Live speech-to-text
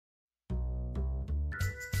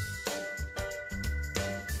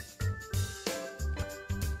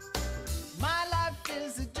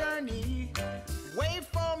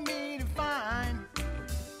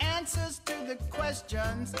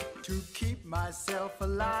questions to keep myself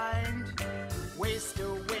aligned. Waste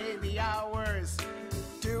away the hours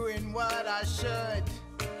doing what I should,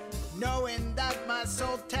 knowing that my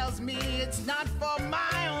soul tells me it's not for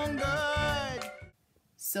my own good.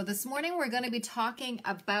 So this morning we're going to be talking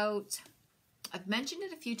about, I've mentioned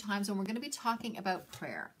it a few times, and we're going to be talking about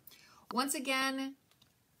prayer. Once again,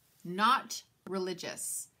 not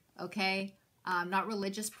religious, okay? Not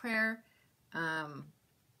religious prayer.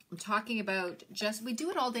 I'm talking about just, we do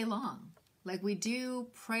it all day long. Like we do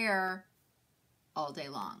prayer all day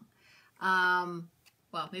long.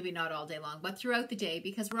 Well, maybe not all day long, but throughout the day,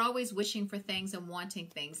 because we're always wishing for things and wanting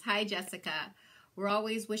things. Hi, Jessica. We're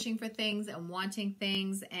always wishing for things and wanting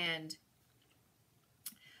things and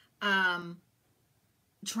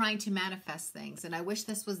trying to manifest things. And I wish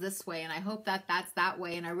this was this way, and I hope that that's that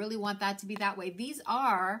way, and I really want that to be that way. These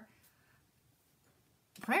are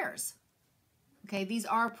prayers. Okay, these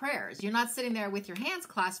are prayers. You're not sitting there with your hands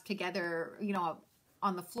clasped together, you know,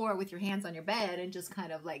 on the floor with your hands on your bed and just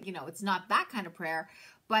kind of like, you know, it's not that kind of prayer,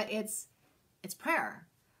 but it's prayer,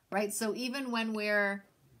 right? So even when we're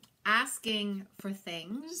asking for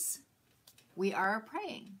things, we are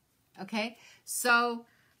praying, okay? So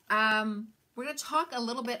we're going to talk a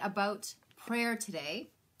little bit about prayer today.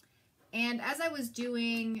 And as I was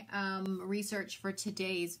doing research for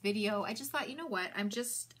today's video, I just thought, you know what, I'm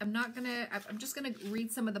just gonna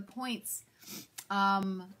read some of the points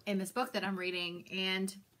in this book that I'm reading,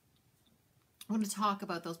 and I'm going to talk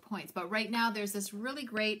about those points. But right now, there's this really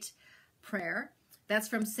great prayer that's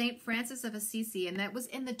from Saint Francis of Assisi, and that was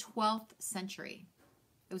in the 12th century.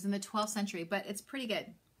 It was in the 12th century, but it's pretty good.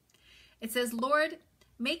 It says, "Lord,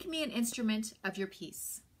 make me an instrument of your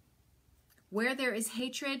peace. Where there is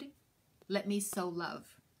hatred, let me sow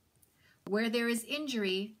love. Where there is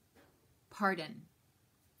injury, pardon.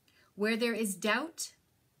 Where there is doubt,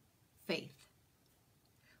 faith.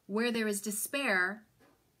 Where there is despair,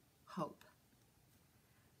 hope.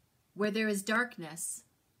 Where there is darkness,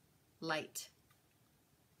 light.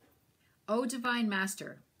 O Divine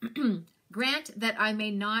Master, grant that I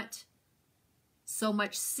may not so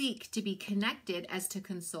much seek to be connected as to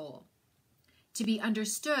console, to be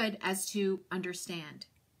understood as to understand,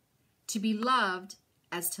 to be loved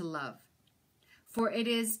as to love. For it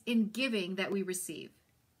is in giving that we receive.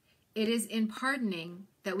 It is in pardoning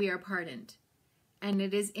that we are pardoned. And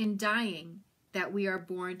it is in dying that we are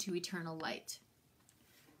born to eternal light."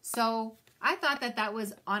 So I thought that that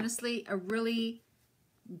was honestly a really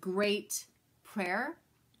great prayer.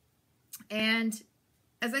 And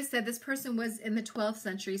as I said, this person was in the 12th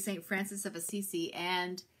century, St. Francis of Assisi.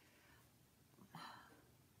 And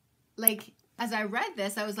like, as I read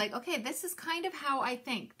this, I was like, okay, this is kind of how I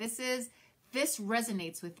think. This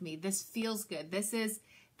resonates with me. This feels good. This is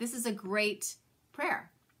a great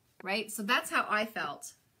prayer, right? So that's how I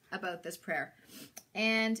felt about this prayer.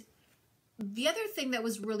 And the other thing that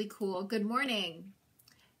was really cool, good morning,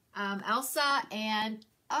 Elsa and,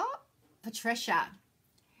 Patricia.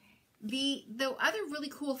 The other really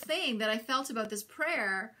cool thing that I felt about this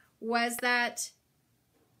prayer was that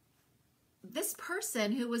this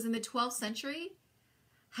person who was in the 12th century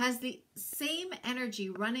has the same energy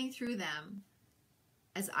running through them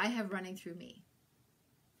as I have running through me.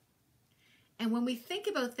 And when we think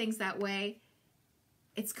about things that way,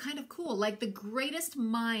 it's kind of cool. Like the greatest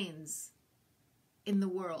minds in the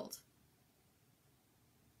world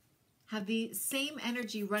have the same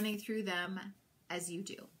energy running through them as you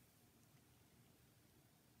do.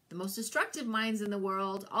 The most destructive minds in the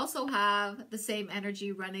world also have the same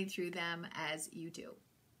energy running through them as you do.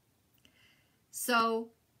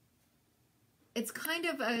 So it's kind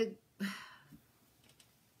of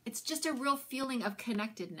it's just a real feeling of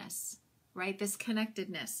connectedness, right? This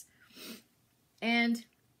connectedness. And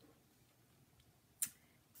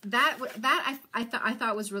that I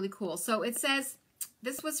thought was really cool. So it says,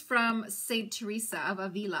 this was from Saint Teresa of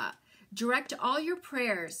Avila. "Direct all your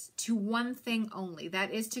prayers to one thing only,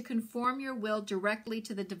 that is to conform your will directly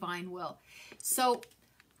to the divine will." So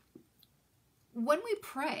when we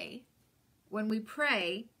pray, we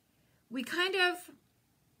pray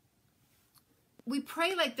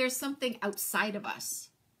like there's something outside of us.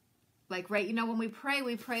 Like, right, you know, when we pray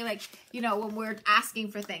like, you know, when we're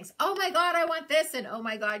asking for things. Oh my God, I want this, and oh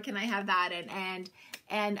my God, can I have that? And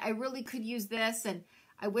I really could use this, and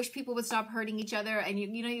I wish people would stop hurting each other. And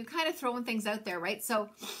you know, you're kind of throwing things out there, right? So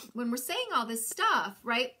when we're saying all this stuff,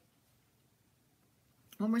 right?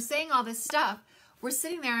 When we're saying all this stuff, we're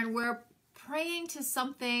sitting there and we're praying to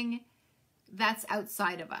something that's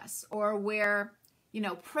outside of us, or where, you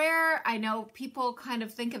know, prayer, I know people kind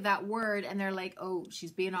of think of that word and they're like, oh,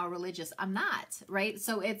 she's being all religious. I'm not, right?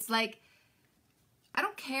 So it's like, I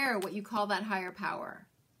don't care what you call that higher power.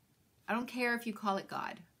 I don't care if you call it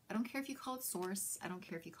God. I don't care if you call it source. I don't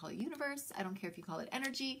care if you call it universe. I don't care if you call it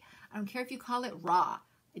energy. I don't care if you call it Ra.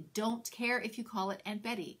 I don't care if you call it Aunt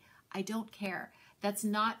Betty. I don't care. That's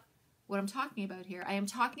not what I'm talking about here. I am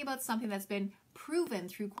talking about something that's been proven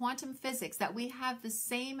through quantum physics, that we have the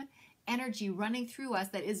same energy running through us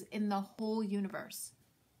that is in the whole universe,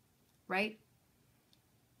 right?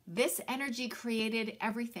 This energy created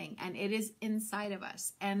everything, and it is inside of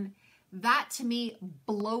us. And that to me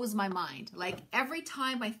blows my mind. Like every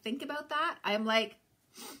time I think about that, I'm like,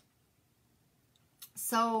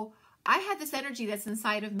 so I had this energy that's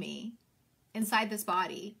inside of me, inside this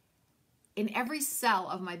body, in every cell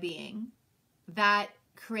of my being that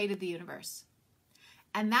created the universe.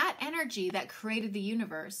 And that energy that created the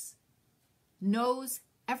universe knows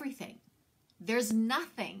everything. There's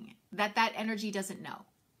nothing that that energy doesn't know.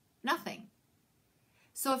 Nothing.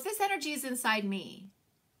 So if this energy is inside me,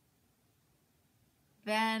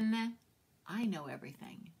 then I know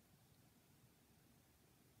everything.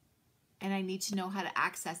 And I need to know how to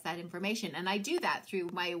access that information. And I do that through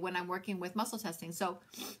when I'm working with muscle testing. So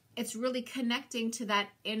it's really connecting to that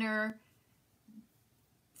inner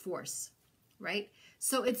force, right?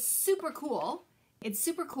 So it's super cool. It's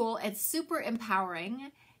super cool. It's super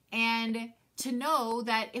empowering. And to know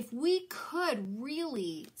that if we could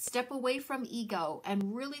really step away from ego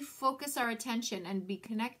and really focus our attention and be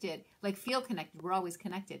connected, like feel connected, we're always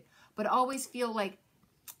connected, but always feel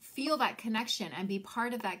that connection and be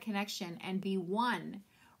part of that connection and be one,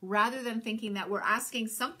 rather than thinking that we're asking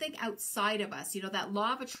something outside of us, that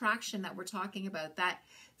law of attraction that we're talking about, that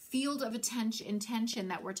field of intention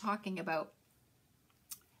that we're talking about,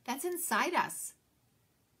 that's inside us.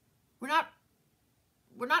 We're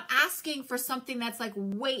not asking for something that's like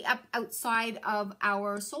way up outside of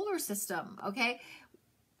our solar system, okay?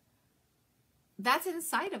 That's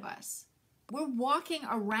inside of us. We're walking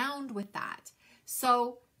around with that.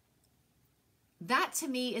 So that to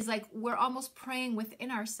me is like we're almost praying within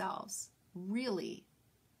ourselves, really.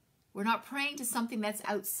 We're not praying to something that's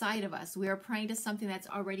outside of us. We are praying to something that's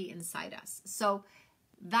already inside us. So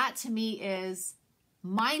that to me is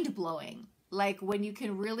mind-blowing. Like when you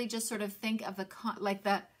can really just sort of think of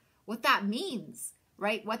what that means,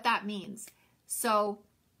 right? What that means. So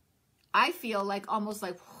I feel like almost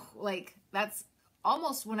like that's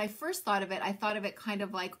almost, when I first thought of it, I thought of it kind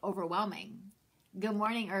of like overwhelming. Good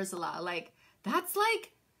morning, Ursula. Like that's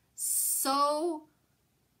like so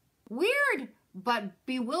weird, but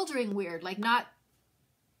bewildering weird. Like not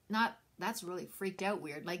that's really freaked out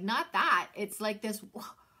weird. Like not that. It's like this,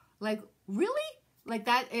 like really? Like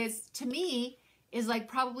that is, to me, is like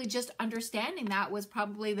probably just understanding that was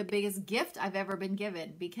probably the biggest gift I've ever been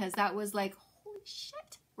given, because that was like, holy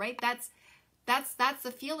shit, right? That's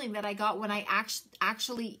the feeling that I got when I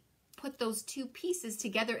actually put those two pieces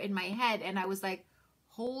together in my head, and I was like,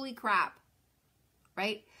 holy crap,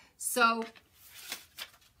 right? So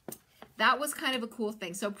that was kind of a cool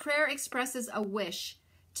thing. So prayer expresses a wish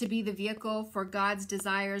to be the vehicle for God's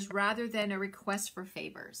desires rather than a request for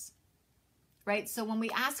favors. Right? So when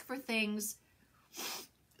we ask for things,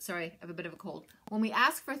 sorry, I have a bit of a cold. When we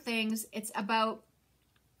ask for things, it's about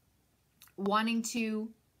wanting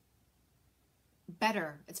to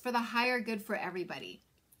better. It's for the higher good for everybody.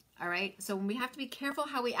 All right? So when we have to be careful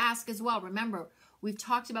how we ask as well. Remember, we've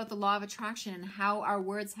talked about the law of attraction and how our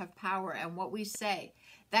words have power and what we say.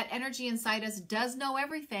 That energy inside us does know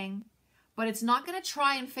everything, but it's not going to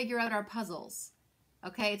try and figure out our puzzles.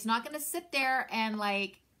 Okay? It's not going to sit there and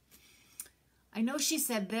like, I know she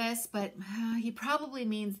said this, but he probably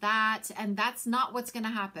means that, and that's not what's going to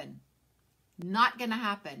happen. Not going to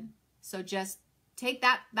happen. So just take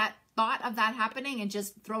that thought of that happening and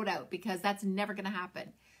just throw it out, because that's never going to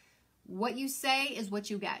happen. What you say is what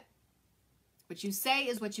you get. What you say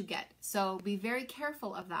is what you get. So be very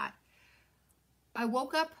careful of that. I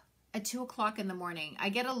woke up at 2 o'clock in the morning. I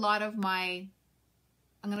get a lot of my,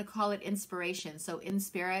 I'm going to call it inspiration. So in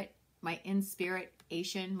spirit, my inspiration,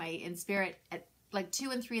 my in spirit, at like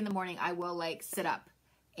 2 and 3 in the morning, I will like sit up,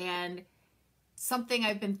 and something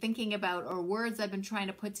I've been thinking about, or words I've been trying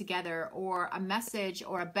to put together, or a message,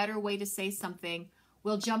 or a better way to say something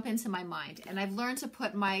will jump into my mind. And I've learned to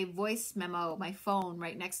put my voice memo, my phone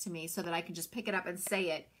right next to me, so that I can just pick it up and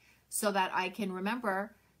say it, so that I can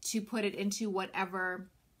remember to put it into whatever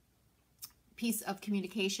piece of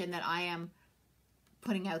communication that I am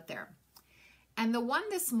putting out there. And the one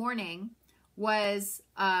this morning was,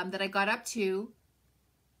 that I got up to,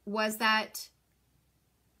 was that,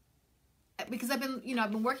 because I've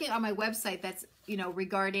been working on my website that's,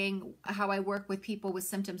 regarding how I work with people with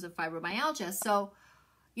symptoms of fibromyalgia. So,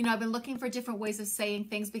 you know, I've been looking for different ways of saying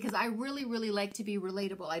things because I really, really like to be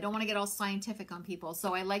relatable. I don't want to get all scientific on people.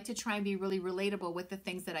 So I like to try and be really relatable with the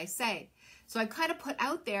things that I say. So I kind of put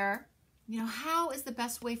out there, you know, how is the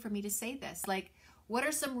best way for me to say this? Like, what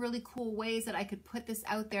are some really cool ways that I could put this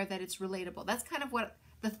out there that it's relatable? That's kind of what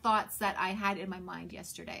the thoughts that I had in my mind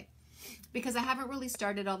yesterday, because I haven't really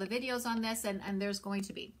started all the videos on this, and there's going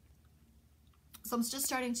to be. So I'm just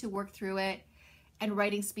starting to work through it and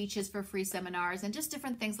writing speeches for free seminars and just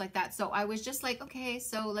different things like that. So I was just like, okay,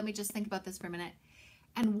 so let me just think about this for a minute.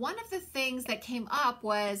 And one of the things that came up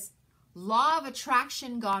was law of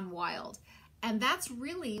attraction gone wild. And that's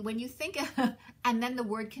really when you think, and then the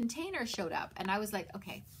word container showed up. And I was like,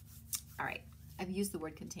 okay, all right, I've used the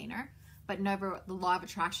word container, but never the law of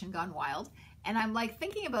attraction gone wild. And I'm like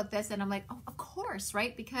thinking about this and I'm like, oh, of course,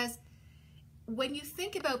 right? Because when you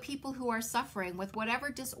think about people who are suffering with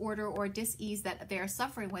whatever disorder or dis-ease that they are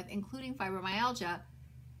suffering with, including fibromyalgia,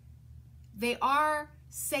 they are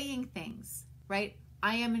saying things, right?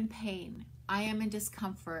 I am in pain. I am in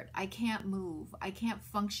discomfort. I can't move. I can't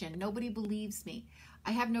function. Nobody believes me.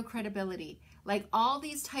 I have no credibility. Like all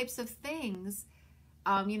these types of things,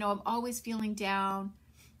 you know, I'm always feeling down.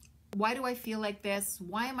 Why do I feel like this?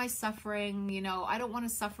 Why am I suffering? You know, I don't want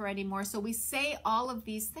to suffer anymore. So we say all of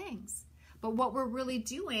these things. But what we're really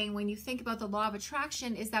doing when you think about the law of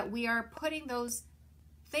attraction is that we are putting those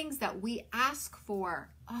things that we ask for,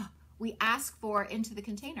 into the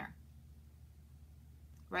container,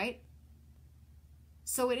 right?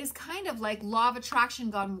 So it is kind of like law of attraction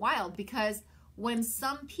gone wild, because when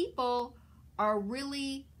some people are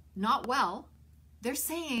really not well, they're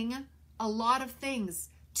saying a lot of things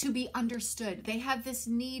to be understood. They have this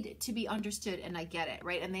need to be understood, and I get it,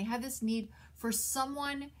 right? And they have this need for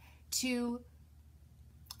someone to,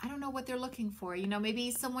 I don't know what they're looking for, you know, maybe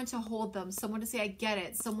someone to hold them, someone to say, I get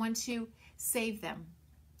it, someone to save them,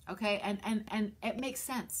 okay? And it makes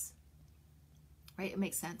sense, right? It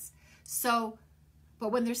makes sense. So,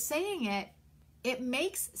 but when they're saying it, it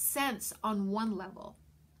makes sense on one level.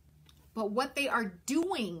 But what they are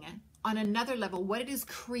doing on another level, what it is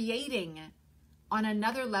creating on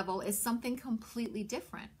another level is something completely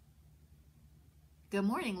different. Good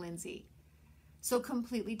morning, Lindsay. So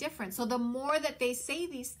completely different. So the more that they say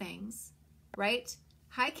these things, right?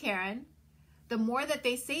 Hi, Karen. The more that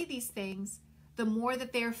they say these things, the more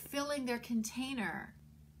that they're filling their container,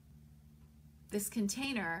 this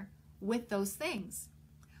container, with those things.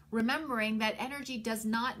 Remembering that energy does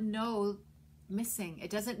not know missing. It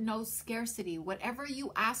doesn't know scarcity. Whatever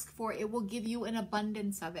you ask for, it will give you an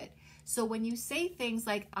abundance of it. So when you say things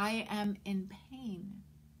like, I am in pain.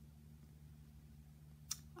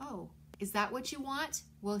 Oh, is that what you want?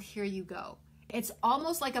 Well, here you go. It's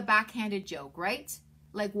almost like a backhanded joke, right?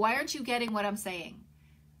 Like, why aren't you getting what I'm saying?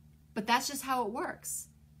 But that's just how it works.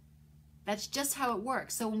 That's just how it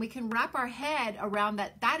works. So when we can wrap our head around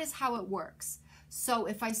that, that is how it works. So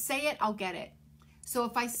if I say it, I'll get it. So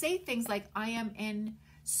if I say things like, I am in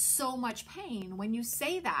so much pain, when you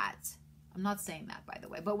say that, I'm not saying that, by the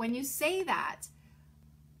way, but when you say that,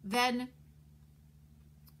 then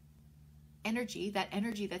energy, that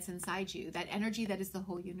energy that's inside you, that energy that is the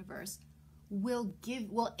whole universe, will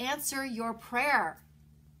answer your prayer.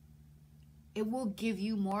 It will give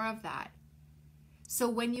you more of that. So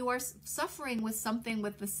when you are suffering with something,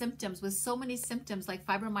 with the symptoms, with so many symptoms like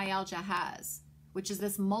fibromyalgia has, which is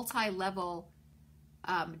this multi-level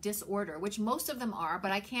disorder, which most of them are,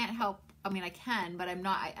 but I can't help. I mean, I can, but I'm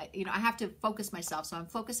not, I have to focus myself. So I'm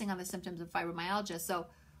focusing on the symptoms of fibromyalgia. So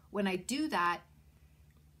when I do that,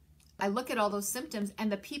 I look at all those symptoms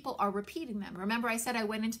and the people are repeating them. Remember I said I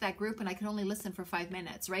went into that group and I could only listen for 5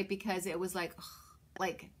 minutes, right? Because it was like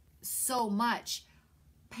so much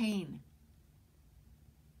pain,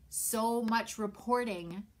 so much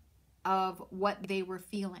reporting of what they were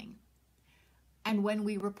feeling. And when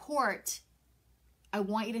we report, I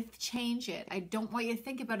want you to change it. I don't want you to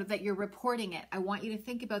think about it that you're reporting it. I want you to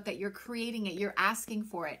think about that you're creating it. You're asking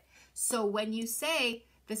for it. So when you say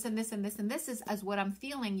this and this and this and this is as what I'm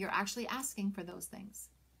feeling, you're actually asking for those things.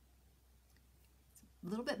 It's a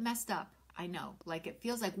little bit messed up, I know. Like it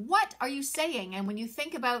feels like, what are you saying? And when you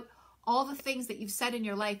think about all the things that you've said in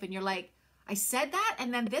your life and you're like, I said that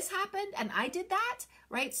and then this happened and I did that,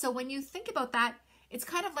 right? So when you think about that, it's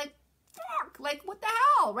kind of like, fuck, like what the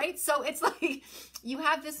hell, right? So it's like you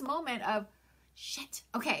have this moment of shit.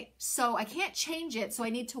 Okay, so I can't change it, so I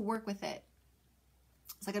need to work with it.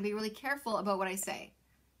 So I gotta be really careful about what I say.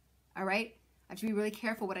 All right? I have to be really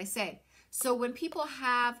careful what I say. So when people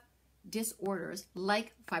have disorders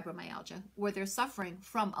like fibromyalgia, where they're suffering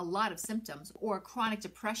from a lot of symptoms or chronic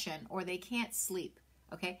depression, or they can't sleep,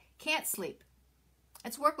 okay? Can't sleep.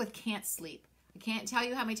 Let's work with can't sleep. I can't tell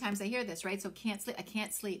you how many times I hear this, right? So can't sleep. I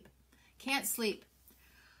can't sleep. Can't sleep.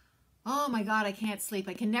 Oh my God, I can't sleep.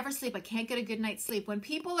 I can never sleep. I can't get a good night's sleep. When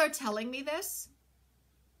people are telling me this,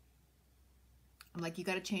 I'm like, you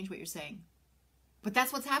got to change what you're saying. But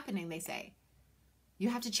that's what's happening, they say. You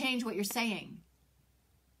have to change what you're saying.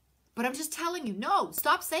 But I'm just telling you, no,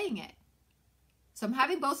 stop saying it. So I'm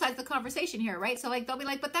having both sides of the conversation here, right? So like, they'll be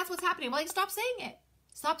like, but that's what's happening. I'm like, stop saying it.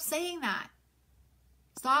 Stop saying that.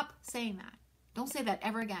 Stop saying that. Don't say that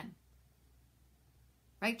ever again.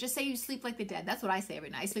 Right? Just say you sleep like the dead. That's what I say every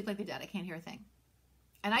night. I sleep like the dead. I can't hear a thing.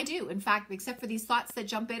 And I do. In fact, except for these thoughts that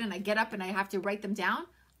jump in and I get up and I have to write them down.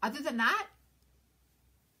 Other than that,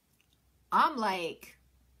 I'm like,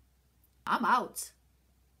 I'm out.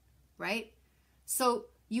 Right? So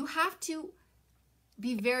you have to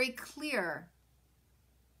be very clear,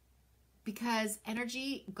 because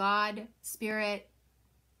energy, God, spirit,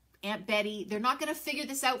 Aunt Betty, they're not going to figure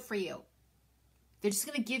this out for you. They're just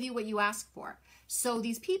going to give you what you ask for. So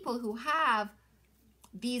these people who have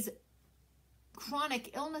these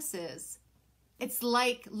chronic illnesses, it's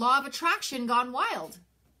like law of attraction gone wild,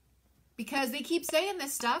 because they keep saying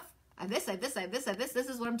this stuff. I have this, I have this, I have this, I have this. This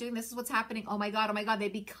is what I'm doing. This is what's happening. Oh my God, oh my God. They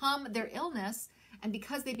become their illness. And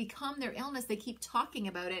because they become their illness, they keep talking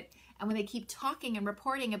about it. And when they keep talking and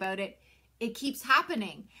reporting about it, it keeps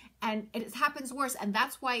happening. And it happens worse. And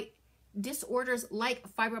that's why disorders like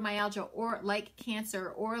fibromyalgia or like cancer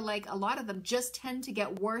or like a lot of them just tend to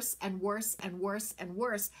get worse and worse and worse and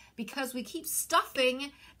worse, because we keep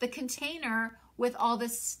stuffing the container with all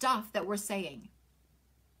this stuff that we're saying.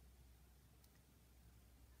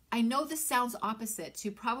 I know this sounds opposite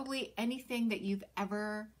to probably anything that you've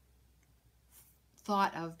ever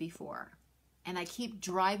thought of before. And I keep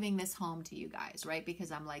driving this home to you guys, right?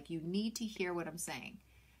 Because I'm like, you need to hear what I'm saying.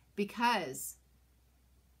 Because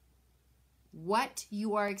what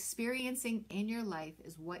you are experiencing in your life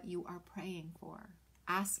is what you are praying for,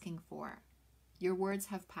 asking for. Your words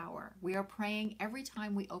have power. We are praying every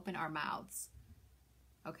time we open our mouths.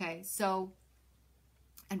 Okay? So,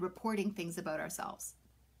 and reporting things about ourselves.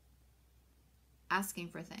 Asking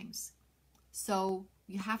for things. So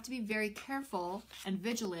you have to be very careful and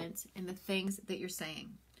vigilant in the things that you're saying.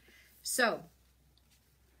 So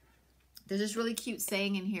there's this really cute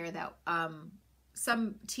saying in here that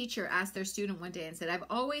some teacher asked their student one day and said, I've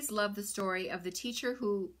always loved the story of the teacher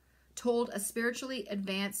who told a spiritually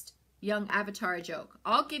advanced young avatar a joke.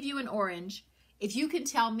 I'll give you an orange if you can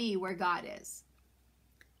tell me where God is.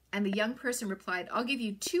 And the young person replied, I'll give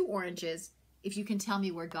you 2 oranges if you can tell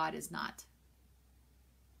me where God is not.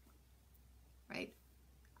 Right?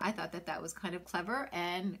 I thought that that was kind of clever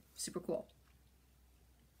and super cool.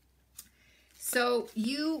 So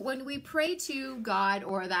when we pray to God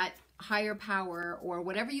or that higher power or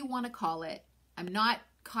whatever you want to call it, I'm not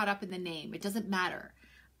caught up in the name. It doesn't matter.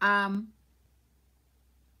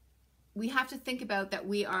 We have to think about that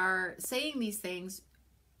we are saying these things,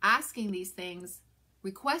 asking these things,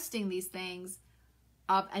 requesting these things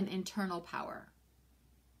of an internal power.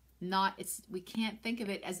 We can't think of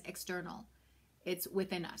it as external. It's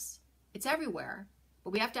within us. It's everywhere.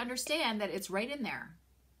 But we have to understand that it's right in there.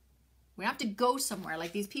 We have to go somewhere.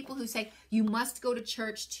 Like these people who say, you must go to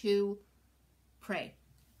church to pray.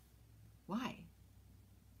 Why?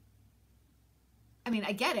 I mean,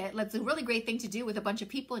 I get it. It's a really great thing to do with a bunch of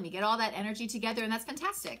people and you get all that energy together and that's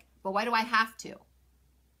fantastic. But why do I have to?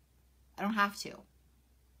 I don't have to.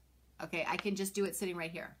 Okay, I can just do it sitting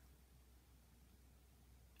right here.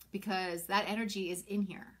 Because that energy is in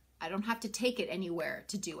here. I don't have to take it anywhere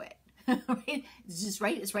to do it. Right? It's just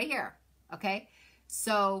right. It's right here. Okay.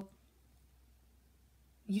 So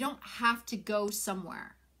you don't have to go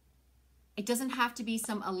somewhere. It doesn't have to be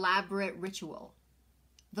some elaborate ritual.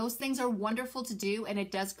 Those things are wonderful to do and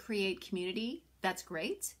it does create community. That's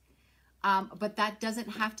great. But that doesn't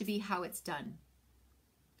have to be how it's done.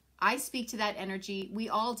 I speak to that energy. We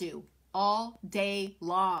all do. All day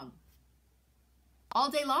long.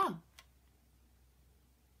 All day long.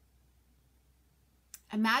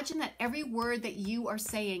 Imagine that every word that you are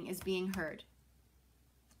saying is being heard.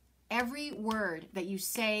 Every word that you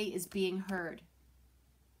say is being heard.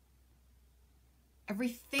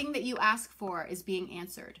 Everything that you ask for is being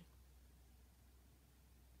answered.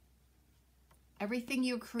 Everything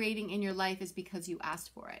you're creating in your life is because you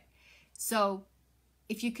asked for it. So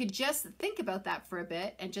if you could just think about that for a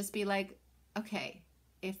bit and just be like, okay,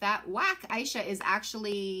 if that whack Aisha is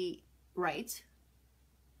actually right,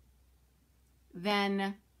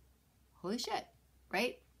 then holy shit,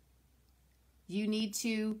 right? You need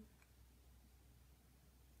to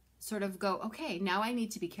sort of go, okay, now I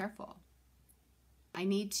need to be careful. I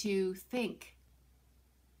need to think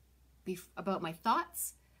about my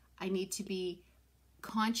thoughts. I need to be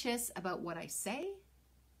conscious about what I say.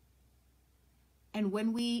 And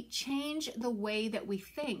when we change the way that we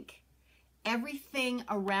think, everything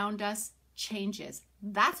around us changes.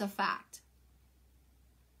 That's a fact.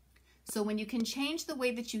 So when you can change the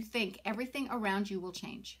way that you think, everything around you will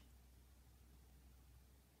change.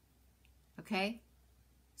 Okay?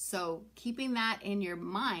 So keeping that in your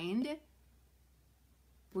mind,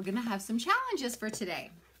 we're going to have some challenges for today.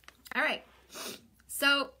 All right.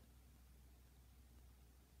 So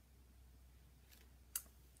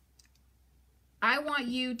I want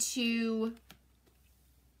you to,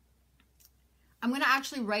 I'm going to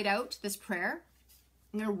actually write out this prayer.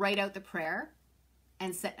 I'm going to write out the prayer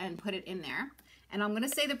and put it in there. And I'm going to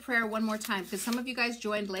say the prayer one more time because some of you guys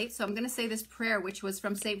joined late. So I'm going to say this prayer, which was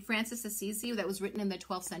from St. Francis Assisi, that was written in the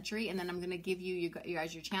 12th century. And then I'm going to give you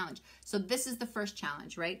guys your challenge. So this is the first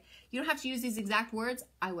challenge, right? You don't have to use these exact words.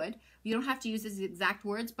 I would. You don't have to use these exact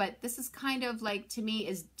words, but this is kind of like, to me,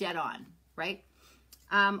 is dead on, right?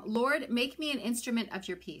 Lord, make me an instrument of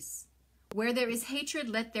your peace. Where there is hatred,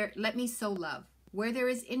 let me sow love. Where there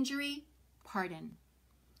is injury, pardon.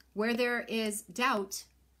 Where there is doubt,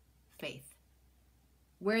 faith.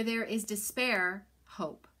 Where there is despair,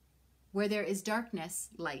 hope. Where there is darkness,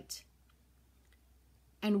 light.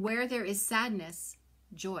 And where there is sadness,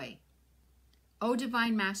 joy. O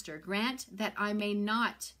divine Master, grant that I may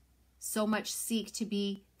not so much seek to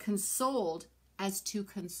be consoled as to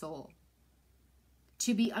console,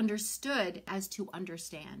 to be understood as to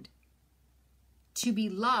understand, to be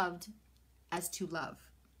loved as to love.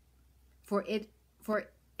 For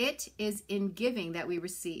it is in giving that we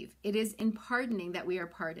receive. It is in pardoning that we are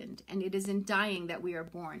pardoned. And it is in dying that we are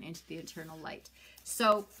born into the eternal light.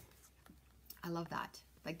 So I love that.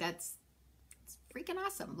 Like it's freaking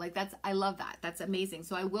awesome. Like I love that. That's amazing.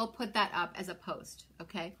 So I will put that up as a post.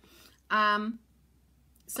 Okay.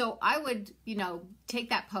 So I would, take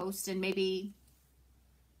that post and maybe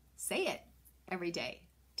say it every day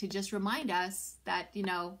to just remind us that,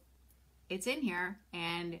 it's in here,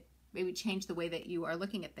 and maybe change the way that you are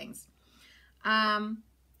looking at things.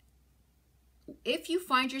 If you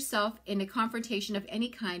find yourself in a confrontation of any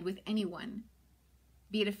kind with anyone,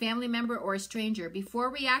 be it a family member or a stranger, before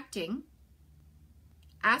reacting,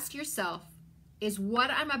 ask yourself, is what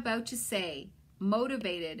I'm about to say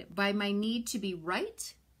motivated by my need to be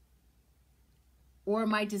right or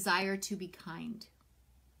my desire to be kind?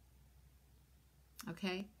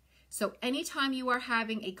 Okay? So anytime you are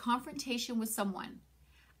having a confrontation with someone,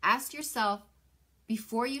 ask yourself,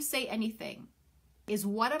 before you say anything, is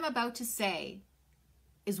what I'm about to say,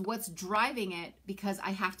 is what's driving it because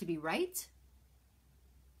I have to be right?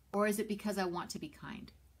 Or is it because I want to be kind?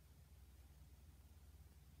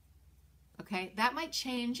 Okay, that might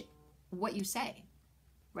change what you say,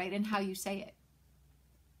 right? And how you say it.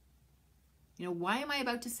 Why am I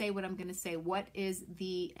about to say what I'm going to say? What is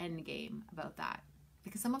the end game about that?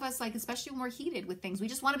 Because some of us, especially when we're heated with things, we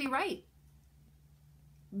just want to be right.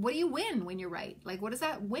 What do you win when you're right? What does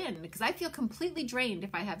that win? Because I feel completely drained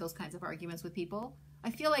if I have those kinds of arguments with people. I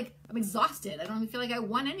feel like I'm exhausted. I don't even feel like I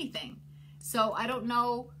won anything. So I don't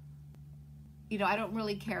know, I don't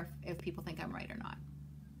really care if people think I'm right or not.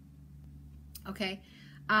 Okay.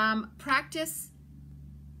 Practice.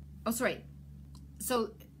 Oh, sorry.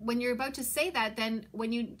 So when you're about to say that, then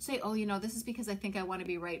when you say, oh, this is because I think I want to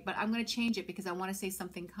be right, but I'm going to change it because I want to say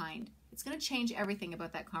something kind. It's going to change everything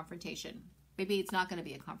about that confrontation. Maybe it's not going to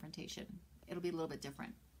be a confrontation. It'll be a little bit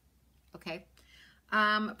different. Okay.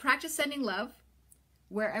 Practice sending love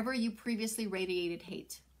wherever you previously radiated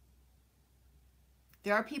hate.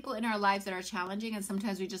 There are people in our lives that are challenging, and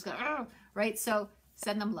sometimes we just go, oh, right? So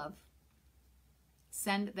send them love.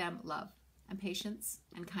 Send them love and patience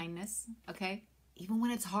and kindness. Okay. Even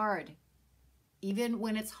when it's hard. Even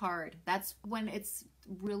when it's hard. That's when it's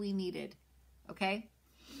really needed. Okay.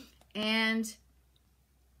 And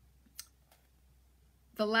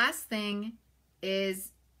the last thing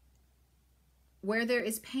is, where there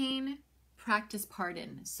is pain, practice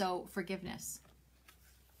pardon. So forgiveness.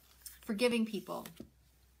 Forgiving people.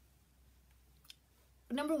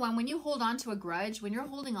 Number one, when you hold on to a grudge, when you're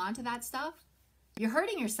holding on to that stuff, you're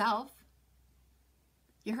hurting yourself.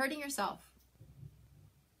 You're hurting yourself.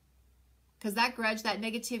 Because that grudge, that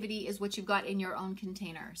negativity is what you've got in your own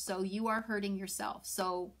container. So you are hurting yourself.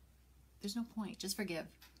 So there's no point. Just forgive.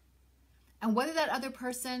 And whether that other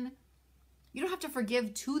person, you don't have to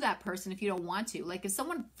forgive to that person if you don't want to. If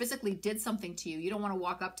someone physically did something to you, you don't want to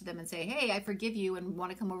walk up to them and say, hey, I forgive you and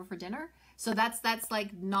want to come over for dinner. So that's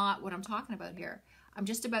not what I'm talking about here. I'm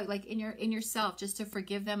just about in yourself, just to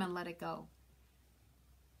forgive them and let it go.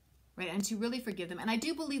 right? And to really forgive them. And I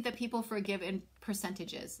do believe that people forgive in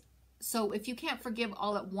percentages. So if you can't forgive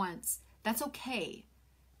all at once, that's okay.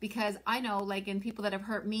 Because I know, like, in people that have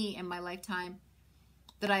hurt me in my lifetime,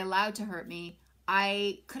 that I allowed to hurt me,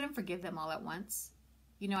 I couldn't forgive them all at once.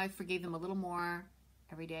 You know, I forgave them a little more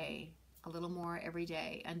every day, a little more every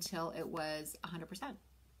day, until it was 100%.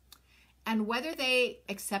 And whether they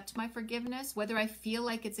accept my forgiveness, whether I feel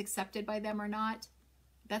like it's accepted by them or not,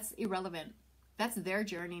 that's irrelevant. That's their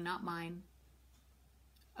journey, not mine.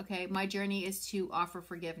 Okay, my journey is to offer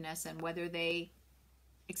forgiveness, and whether they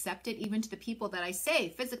accept it, even to the people that I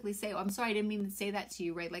physically say, oh, I'm sorry, I didn't mean to say that to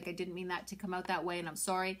you, right? Like, I didn't mean that to come out that way, and I'm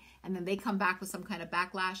sorry. And then they come back with some kind of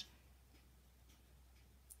backlash.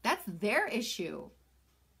 That's their issue.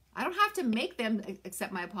 I don't have to make them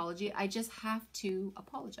accept my apology. I just have to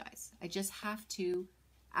apologize. I just have to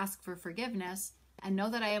ask for forgiveness and know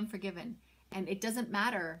that I am forgiven. And it doesn't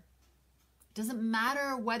matter. It doesn't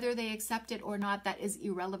matter whether they accept it or not. That is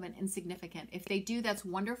irrelevant, insignificant. If they do, that's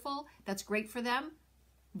wonderful. That's great for them.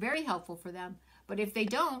 Very helpful for them. But if they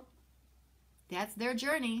don't, that's their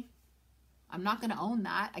journey. I'm not going to own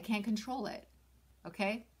that. I can't control it.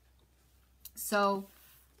 Okay? So,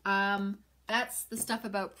 that's the stuff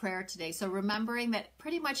about prayer today. So remembering that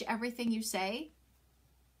pretty much everything you say,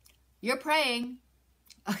 you're praying.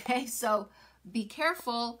 Okay? So be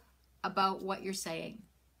careful about what you're saying.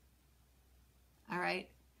 All right?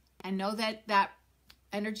 And know that that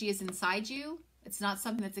energy is inside you. It's not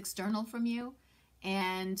something that's external from you.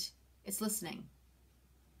 And it's listening.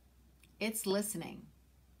 It's listening.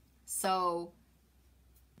 So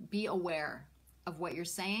be aware of what you're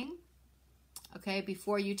saying. Okay,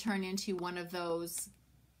 before you turn into one of those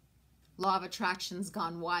law of attractions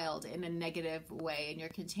gone wild in a negative way, and your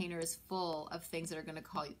container is full of things that are going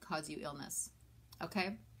to cause you illness.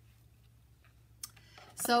 Okay?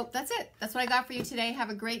 So that's it. That's what I got for you today. Have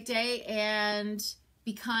a great day, and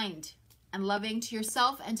be kind and loving to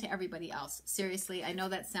yourself and to everybody else. Seriously, I know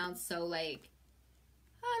that sounds so like,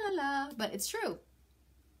 ah, la la, but it's true.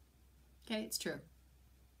 Okay, it's true.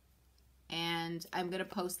 And I'm going to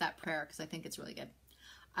post that prayer because I think it's really good.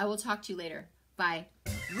 I will talk to you later. Bye.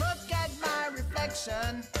 Look at my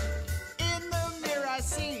reflection in the mirror I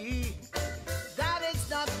see. That is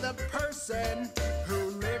not the person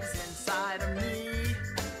who lives inside of me.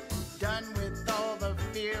 Done with all the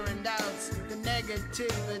fear and doubts, the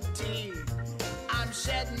negativity. I'm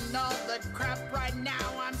shedding all the crap right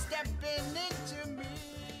now. I'm stepping